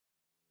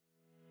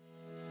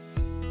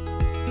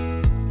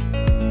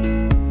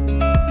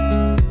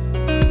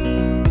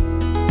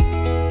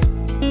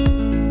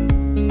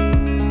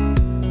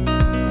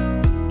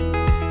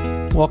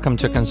Welcome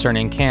to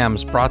Concerning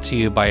CAMS, brought to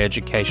you by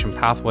Education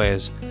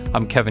Pathways.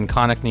 I'm Kevin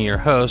Connickney, your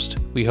host.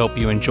 We hope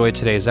you enjoyed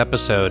today's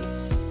episode.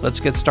 Let's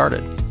get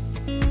started.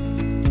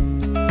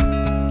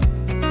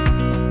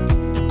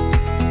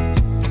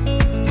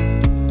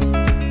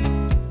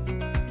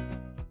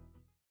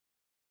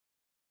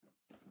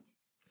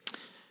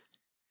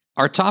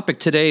 Our topic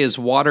today is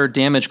water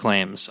damage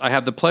claims. I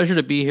have the pleasure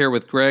to be here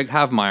with Greg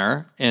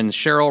Havmeyer and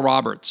Cheryl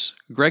Roberts.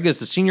 Greg is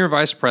the Senior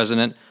Vice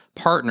President,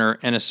 Partner,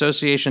 and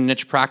Association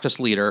Niche Practice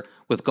Leader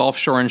with Gulf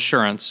Shore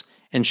Insurance,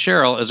 and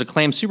Cheryl is a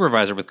Claims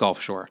Supervisor with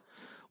Gulf Shore.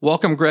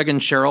 Welcome, Greg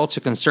and Cheryl, to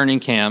Concerning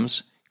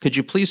CAMS. Could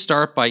you please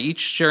start by each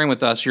sharing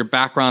with us your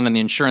background in the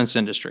insurance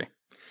industry?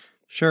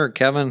 Sure,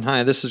 Kevin.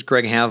 Hi, this is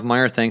Greg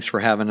Havmeyer. Thanks for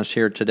having us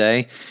here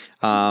today.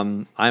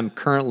 I'm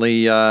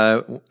currently,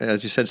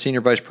 as you said,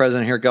 Senior Vice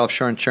President here at Gulf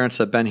Shore Insurance.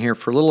 I've been here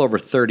for a little over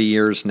 30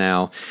 years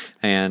now,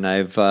 and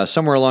I've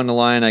somewhere along the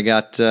line I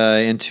got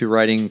into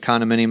writing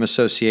condominium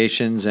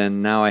associations,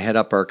 and now I head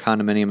up our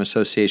condominium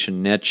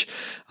association niche.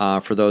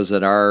 For those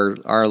that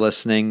are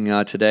listening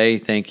today,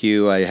 thank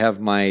you. I have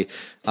my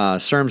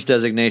CIRMS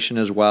designation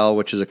as well,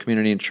 which is a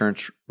Community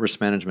Insurance Risk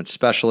Management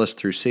Specialist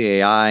through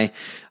CAI.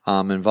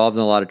 Involved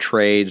in a lot of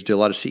trades, do a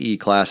lot of CE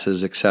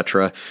classes,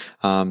 etc.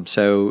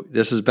 So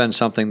this has been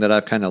something that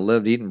I've kind of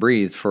lived, eat, and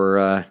breathed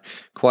for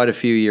quite a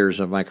few years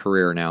of my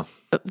career now.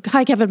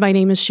 Hi, Kevin. My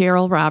name is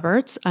Cheryl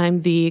Roberts.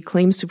 I'm the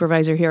Claims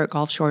Supervisor here at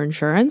Gulf Shore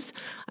Insurance.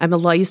 I'm a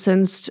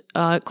licensed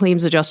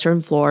claims adjuster in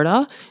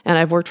Florida, and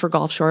I've worked for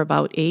Gulf Shore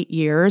about 8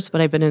 years,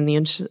 but I've been in the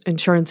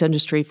insurance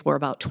industry for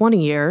about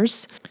 20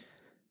 years.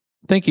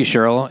 Thank you,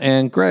 Cheryl.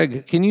 And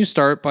Greg, can you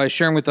start by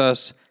sharing with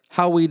us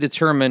how we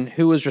determine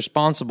who is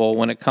responsible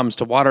when it comes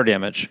to water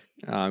damage?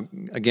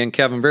 Again,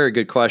 Kevin, very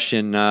good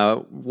question.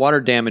 Water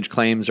damage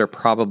claims are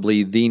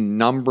probably the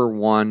number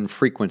one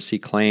frequency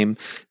claim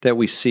that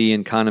we see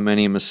in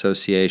condominium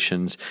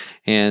associations.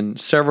 And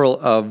several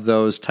of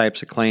those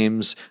types of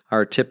claims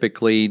are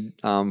typically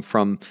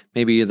from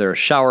maybe either a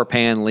shower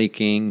pan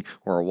leaking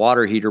or a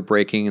water heater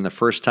breaking. And the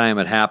first time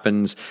it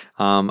happens,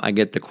 I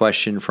get the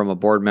question from a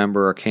board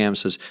member or CAM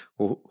says,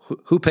 well,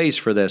 who pays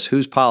for this?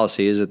 Whose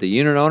policy? Is it the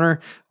unit owner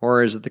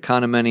or is it the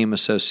condominium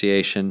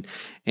association?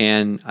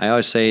 And I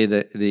always say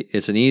that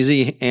it's an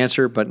easy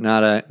answer, but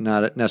not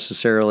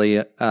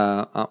necessarily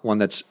one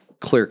that's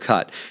clear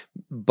cut.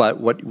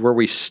 But where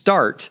we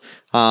start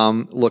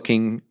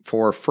looking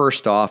for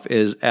first off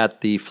is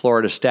at the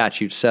Florida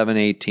Statute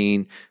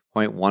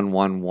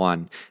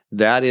 718.111.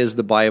 That is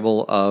the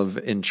Bible of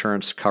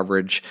insurance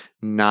coverage,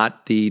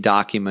 not the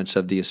documents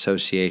of the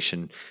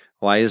association.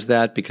 Why is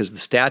that? Because the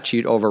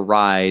statute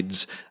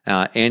overrides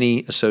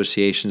any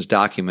association's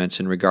documents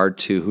in regard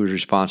to who's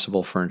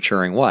responsible for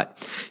insuring what.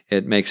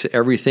 It makes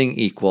everything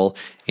equal,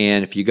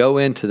 and if you go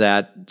into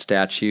that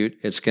statute,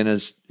 it's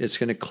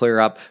gonna clear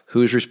up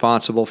who's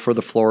responsible for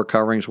the floor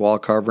coverings, wall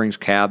coverings,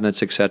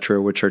 cabinets,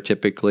 etc., which are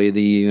typically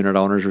the unit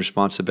owner's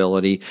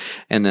responsibility,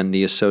 and then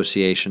the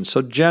association.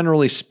 So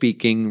generally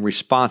speaking,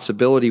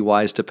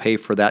 responsibility-wise to pay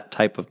for that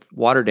type of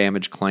water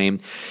damage claim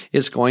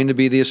is going to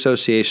be the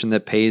association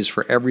that pays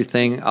for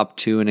everything up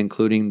to and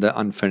including the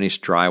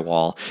unfinished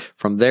drywall.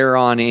 From there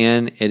on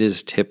in, it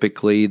is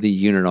typically the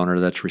unit owner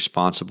that's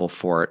responsible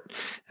for it.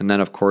 And then,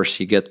 of course,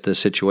 you get the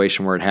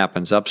situation where it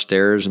happens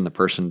upstairs and the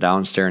person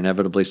downstairs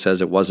inevitably says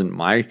it wasn't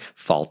my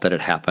fault that it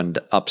happened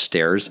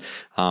upstairs.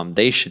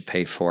 They should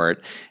pay for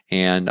it.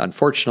 And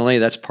unfortunately,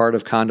 that's part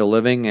of condo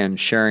living and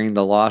sharing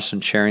the loss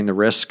and sharing the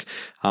risk.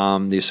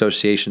 The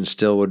association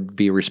still would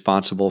be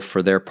responsible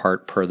for their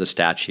part per the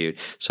statute.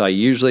 So I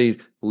usually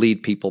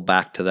lead people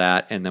back to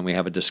that, and then we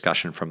have a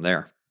discussion from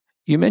there.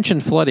 You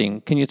mentioned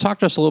flooding. Can you talk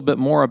to us a little bit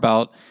more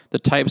about the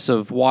types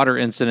of water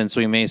incidents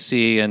we may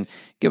see and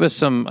give us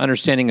some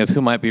understanding of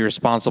who might be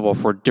responsible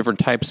for different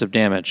types of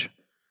damage?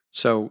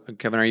 So,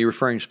 Kevin, are you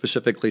referring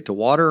specifically to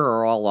water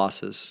or all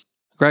losses?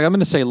 Greg, I'm going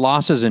to say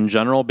losses in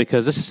general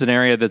because this is an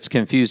area that's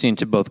confusing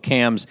to both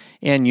CAMs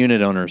and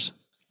unit owners.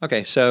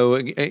 Okay,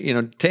 so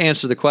to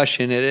answer the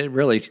question, it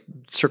really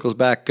circles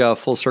back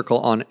full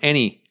circle on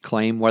any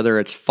claim, whether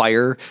it's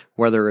fire,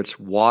 whether it's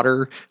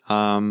water,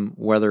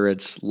 whether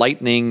it's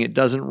lightning. It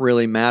doesn't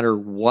really matter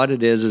what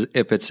it is.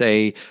 If it's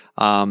a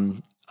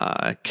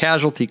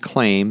casualty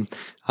claim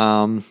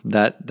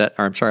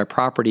a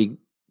property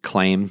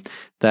claim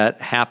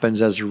that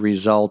happens as a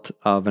result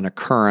of an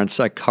occurrence,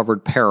 a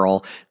covered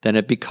peril, then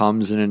it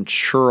becomes an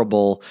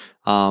insurable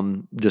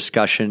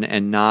discussion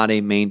and not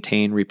a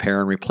maintain,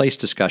 repair, and replace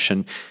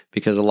discussion,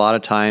 because a lot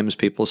of times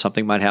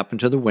something might happen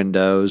to the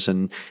windows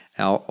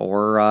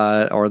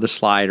or the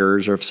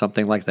sliders or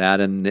something like that,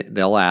 and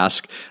they'll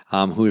ask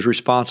who's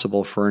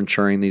responsible for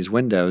insuring these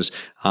windows.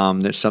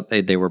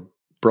 They were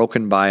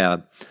broken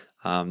by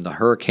the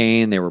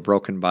hurricane, they were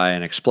broken by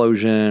an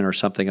explosion or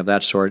something of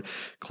that sort.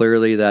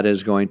 Clearly, that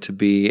is going to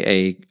be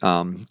a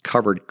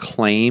covered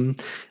claim.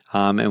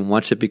 And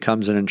once it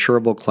becomes an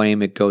insurable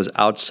claim, it goes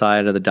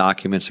outside of the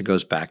documents. It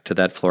goes back to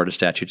that Florida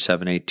Statute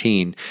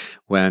 718.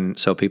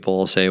 So people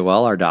will say,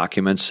 well, our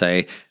documents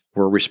say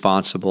we're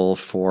responsible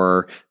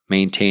for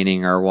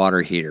maintaining our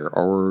water heater,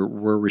 or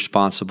we're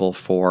responsible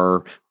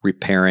for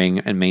repairing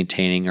and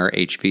maintaining our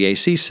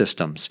HVAC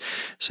systems.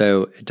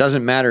 So it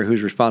doesn't matter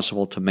who's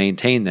responsible to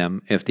maintain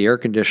them. If the air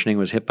conditioning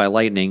was hit by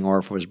lightning or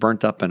if it was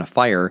burnt up in a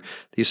fire,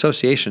 the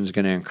association is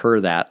going to incur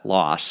that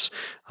loss.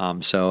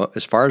 So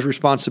as far as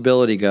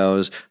responsibility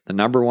goes, the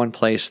number one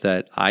place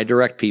that I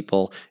direct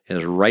people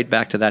is right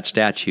back to that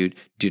statute.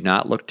 Do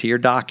not look to your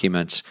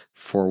documents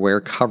for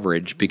where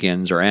coverage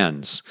begins or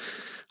ends.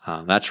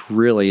 That's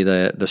really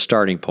the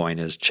starting point,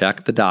 is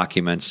check the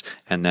documents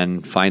and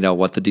then find out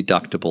what the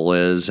deductible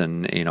is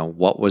and,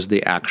 what was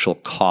the actual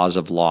cause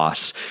of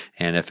loss.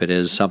 And if it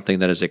is something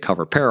that is a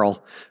cover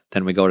peril,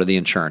 then we go to the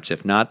insurance.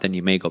 If not, then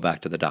you may go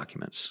back to the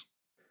documents.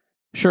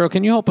 Cheryl,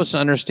 can you help us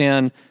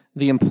understand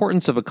the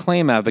importance of a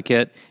claim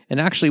advocate and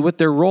actually what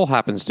their role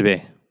happens to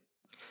be?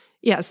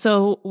 Yeah,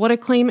 so what a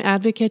claim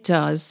advocate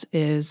does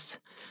is,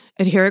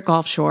 here at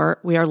Gulf Shore,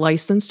 we are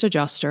licensed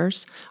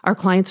adjusters. Our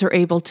clients are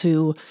able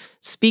to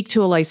speak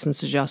to a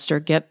licensed adjuster,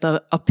 get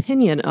the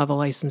opinion of a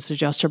licensed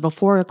adjuster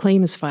before a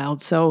claim is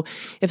filed. So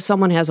if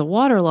someone has a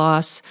water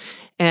loss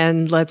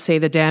and let's say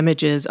the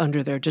damage is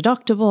under their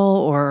deductible,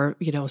 or,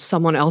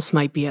 someone else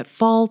might be at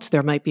fault,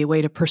 there might be a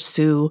way to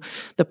pursue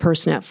the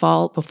person at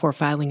fault before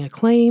filing a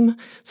claim.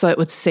 So it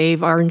would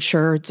save our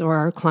insureds or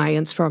our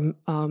clients from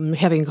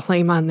having a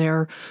claim on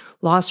their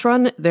loss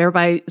run,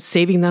 thereby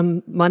saving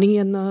them money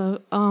in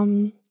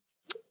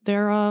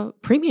their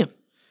premium.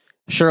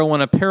 Cheryl,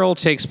 when a peril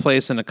takes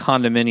place in a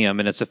condominium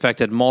and it's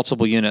affected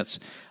multiple units,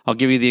 I'll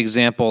give you the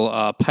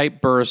example,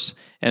 pipe bursts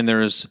and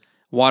there's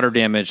water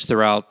damage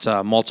throughout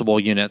multiple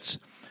units.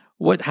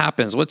 What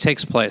happens? What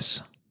takes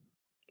place?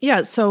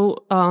 Yeah,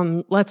 so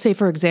let's say,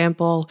 for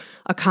example,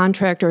 a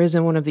contractor is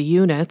in one of the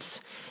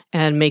units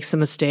and makes a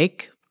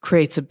mistake,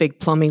 creates a big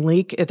plumbing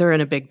leak. If they're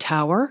in a big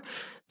tower,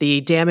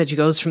 the damage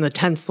goes from the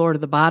 10th floor to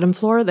the bottom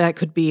floor. That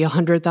could be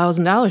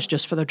 $100,000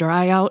 just for the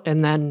dry out,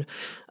 and then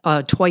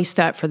twice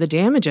that for the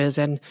damages.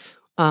 And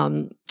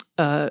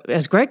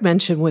as Greg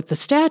mentioned with the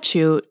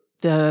statute,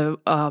 the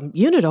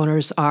unit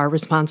owners are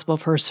responsible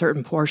for a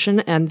certain portion,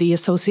 and the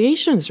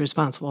association is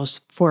responsible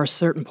for a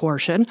certain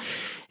portion.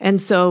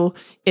 And so,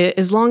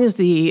 as long as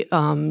the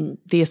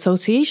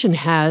association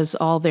has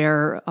all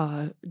their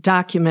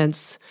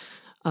documents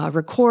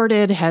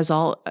recorded, has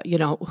all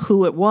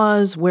who it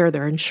was, where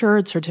they're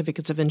insured,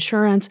 certificates of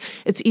insurance,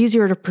 it's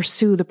easier to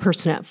pursue the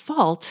person at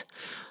fault.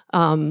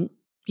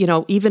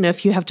 Even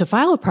if you have to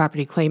file a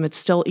property claim, it's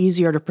still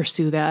easier to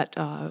pursue that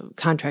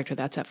contractor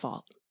that's at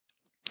fault.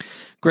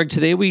 Greg,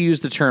 today we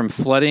use the term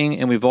flooding,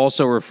 and we've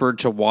also referred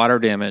to water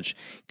damage.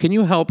 Can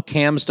you help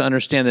CAMS to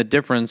understand the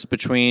difference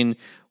between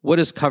what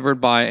is covered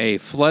by a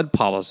flood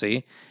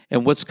policy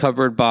and what's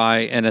covered by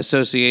an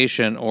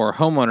association or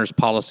homeowner's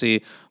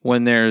policy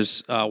when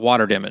there's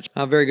water damage?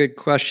 Very good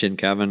question,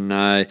 Kevin.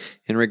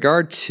 In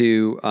regard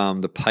to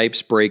the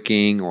pipes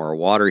breaking or a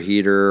water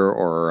heater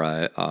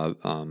or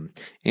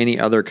any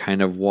other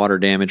kind of water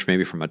damage,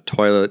 maybe from a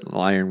toilet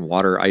line,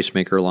 water ice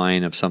maker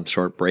line of some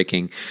sort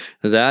breaking,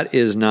 that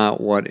is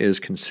not what is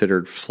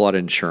considered flood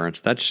insurance.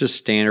 That's just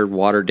standard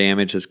water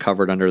damage that's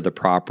covered under the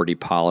property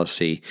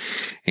policy.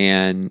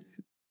 And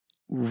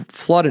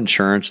flood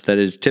insurance that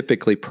is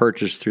typically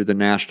purchased through the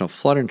National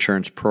Flood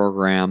Insurance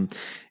Program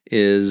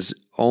is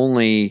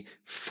only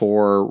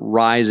for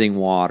rising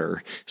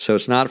water. So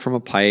it's not from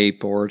a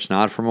pipe or it's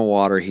not from a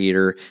water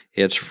heater.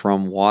 It's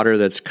from water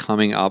that's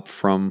coming up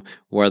from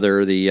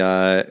whether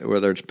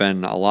it's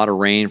been a lot of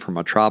rain from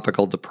a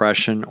tropical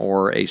depression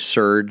or a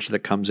surge that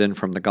comes in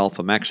from the Gulf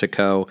of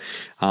Mexico.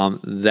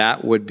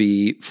 That would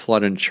be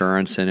flood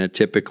insurance, and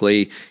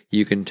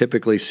you can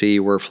typically see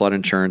where flood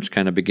insurance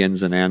kind of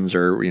begins and ends,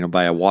 or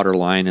by a water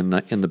line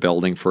in the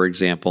building, for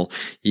example.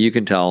 You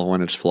can tell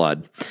when it's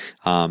flood,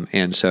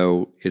 and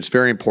so it's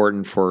very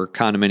important for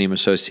condominium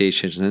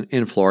associations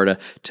in Florida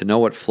to know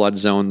what flood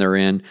zone they're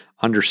in,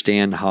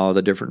 understand how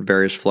the different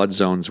various flood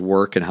zones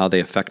work and how they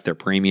affect their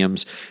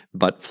premiums.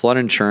 But flood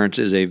insurance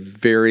is a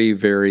very,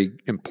 very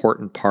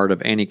important part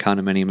of any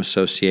condominium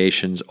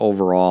association's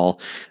overall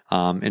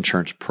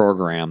insurance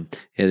program.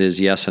 It is,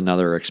 yes,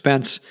 another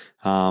expense,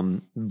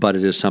 but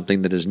it is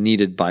something that is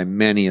needed by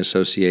many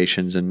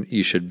associations, and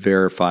you should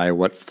verify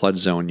what flood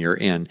zone you're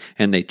in.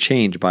 And they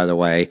change, by the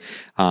way,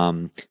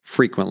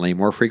 frequently,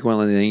 more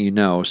frequently than you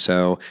know.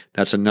 So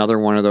that's another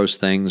one of those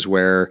things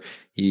where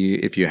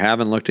if you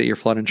haven't looked at your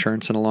flood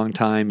insurance in a long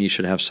time, you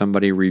should have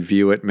somebody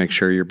review it, make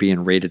sure you're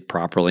being rated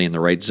properly in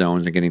the right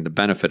zones and getting the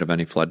benefit of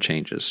any flood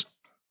changes.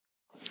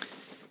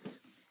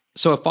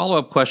 So a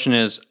follow-up question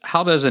is,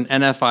 how does an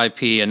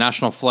NFIP, a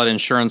National Flood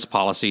Insurance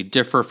Policy,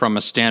 differ from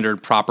a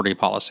standard property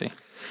policy?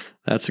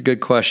 That's a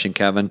good question,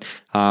 Kevin.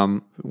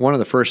 One of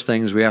the first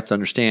things we have to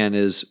understand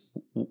is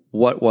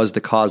what was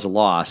the cause of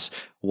loss?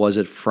 Was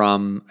it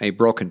from a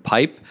broken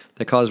pipe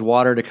that caused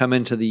water to come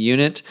into the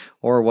unit,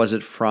 or was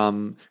it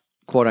from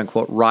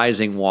quote-unquote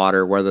rising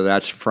water, whether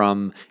that's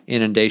from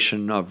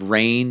inundation of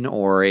rain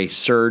or a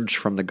surge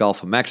from the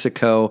Gulf of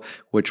Mexico,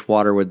 which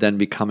water would then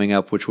be coming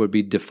up, which would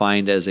be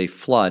defined as a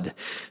flood.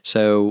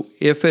 So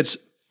if it's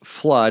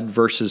flood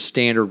versus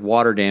standard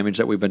water damage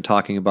that we've been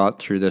talking about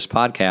through this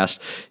podcast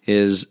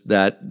is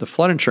that the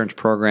flood insurance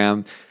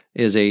program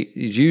is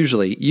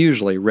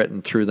usually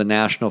written through the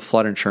National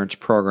Flood Insurance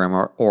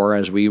Program, or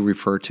as we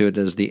refer to it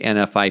as the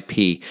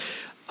NFIP.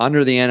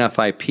 Under the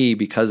NFIP,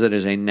 because it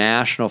is a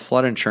national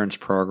flood insurance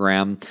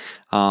program,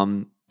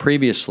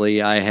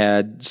 previously I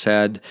had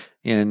said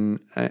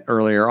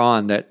earlier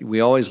on that we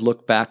always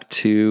look back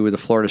to the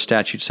Florida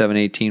Statute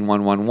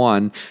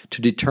 718-111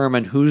 to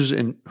determine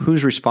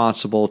who's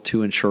responsible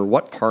to insure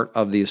what part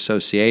of the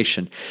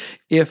association.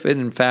 If it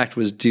in fact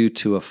was due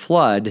to a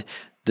flood,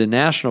 the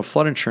National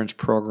Flood Insurance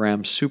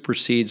Program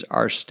supersedes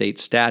our state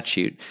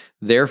statute.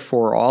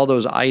 Therefore, all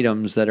those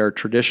items that are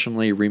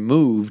traditionally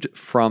removed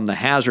from the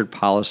hazard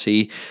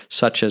policy,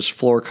 such as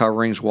floor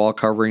coverings, wall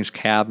coverings,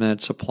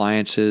 cabinets,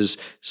 appliances,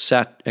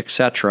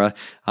 etc.,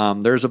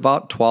 there's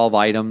about 12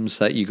 items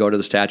that you go to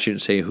the statute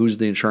and say who's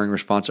the insuring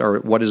or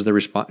what is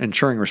the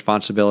insuring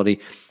responsibility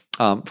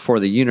for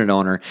the unit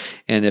owner.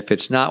 And if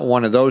it's not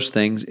one of those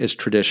things, it's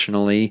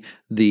traditionally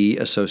the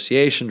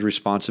association's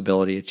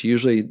responsibility. It's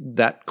usually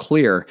that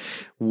clear.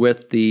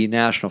 With the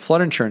National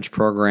Flood Insurance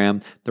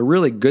Program, the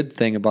really good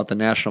thing about the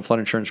National Flood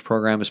Insurance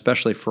Program,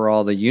 especially for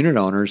all the unit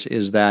owners,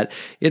 is that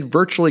it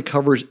virtually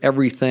covers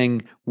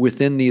everything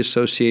within the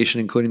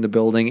association, including the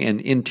building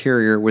and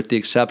interior, with the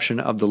exception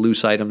of the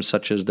loose items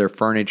such as their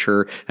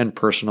furniture and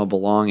personal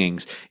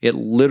belongings. It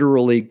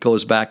literally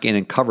goes back in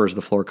and covers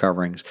the floor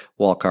coverings,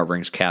 wall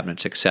coverings,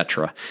 cabinets,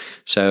 etc.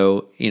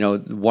 So,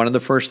 one of the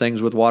first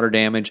things with water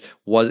damage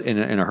was in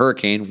a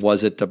hurricane,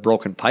 was it the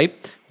broken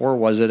pipe? Or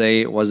was it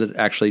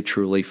actually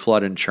truly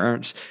flood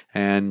insurance?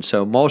 And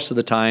so most of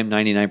the time,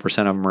 99%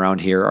 of them around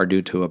here are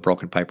due to a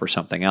broken pipe or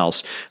something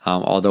else,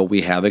 although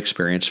we have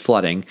experienced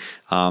flooding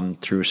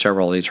through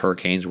several of these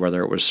hurricanes,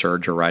 whether it was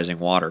surge or rising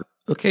water.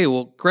 Okay,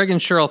 well, Greg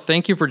and Cheryl,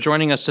 thank you for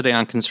joining us today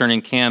on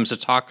Concerning CAMs to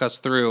talk us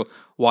through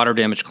water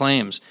damage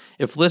claims.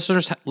 If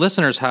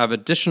listeners have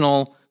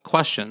additional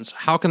questions,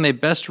 how can they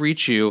best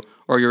reach you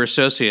or your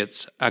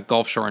associates at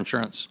Gulf Shore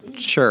Insurance?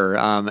 Sure.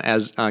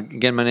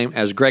 Again, my name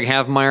is Greg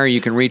Havmeyer. You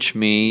can reach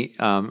me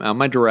on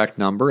my direct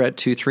number at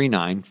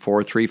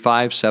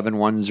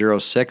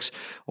 239-435-7106,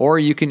 or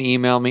you can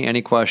email me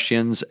any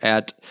questions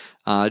at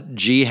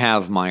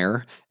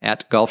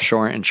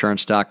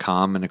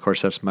ghavmeyer@gulfshoreinsurance.com. And of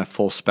course, that's my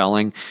full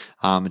spelling.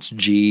 It's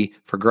G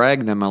for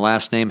Greg, then my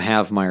last name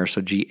Havmeyer.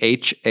 So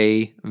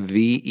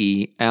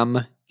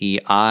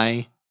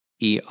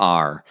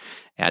GHAVEMEIER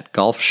at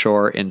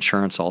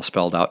gulfshoreinsurance, all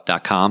spelled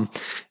out.com.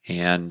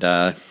 And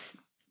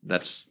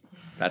that's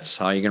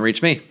how you can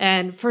reach me.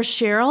 And for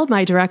Cheryl,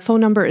 my direct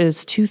phone number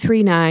is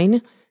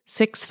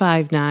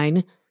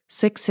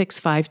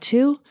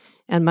 239-659-6652.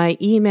 And my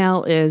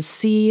email is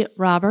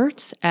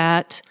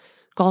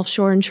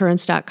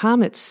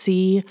croberts@gulfshoreinsurance.com. It's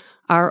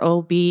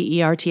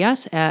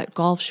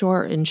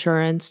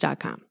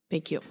CROBERTS@gulfshoreinsurance.com.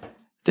 Thank you.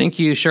 Thank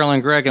you, Cheryl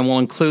and Greg, and we'll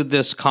include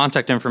this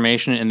contact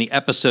information in the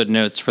episode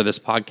notes for this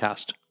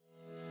podcast.